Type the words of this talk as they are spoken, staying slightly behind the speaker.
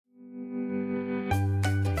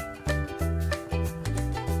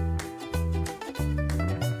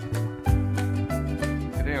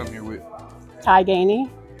Gainey.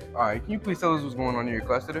 All right, can you please tell us what's going on in your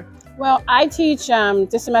class today? Well, I teach,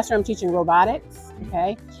 this semester I'm teaching robotics,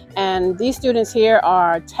 okay? And these students here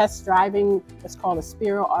are test driving what's called a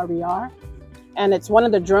Spiral RVR. And it's one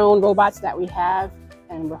of the drone robots that we have,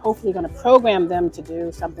 and we're hopefully gonna program them to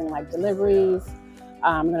do something like deliveries.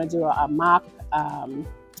 I'm gonna do a mock,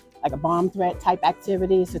 like a bomb threat type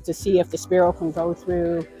activity, so to see if the Spiral can go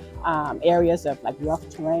through areas of like rough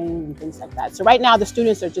terrain and things like that. So right now the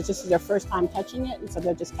students are just, this is their first time touching it, and so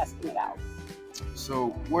they're just testing it out. So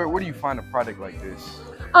where do you find a product like this?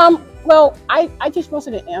 Well, I teach most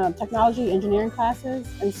of the technology engineering classes,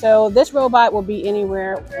 and so this robot will be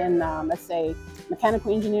anywhere in, let's say,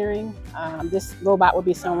 mechanical engineering. This robot will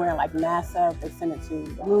be somewhere like NASA, they send it to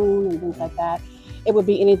the moon and things like that. It would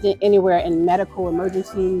be anywhere in medical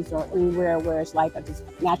emergencies or anywhere where it's like a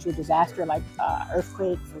natural disaster, like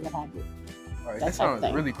earthquakes or what have you. All right, that sounds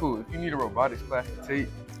really cool. If you need a robotics class to take,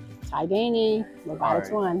 Gainey,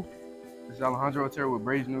 Robotics 1. This is Alejandro Otero with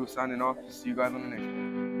Braves News signing off. See you guys on the next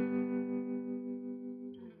one.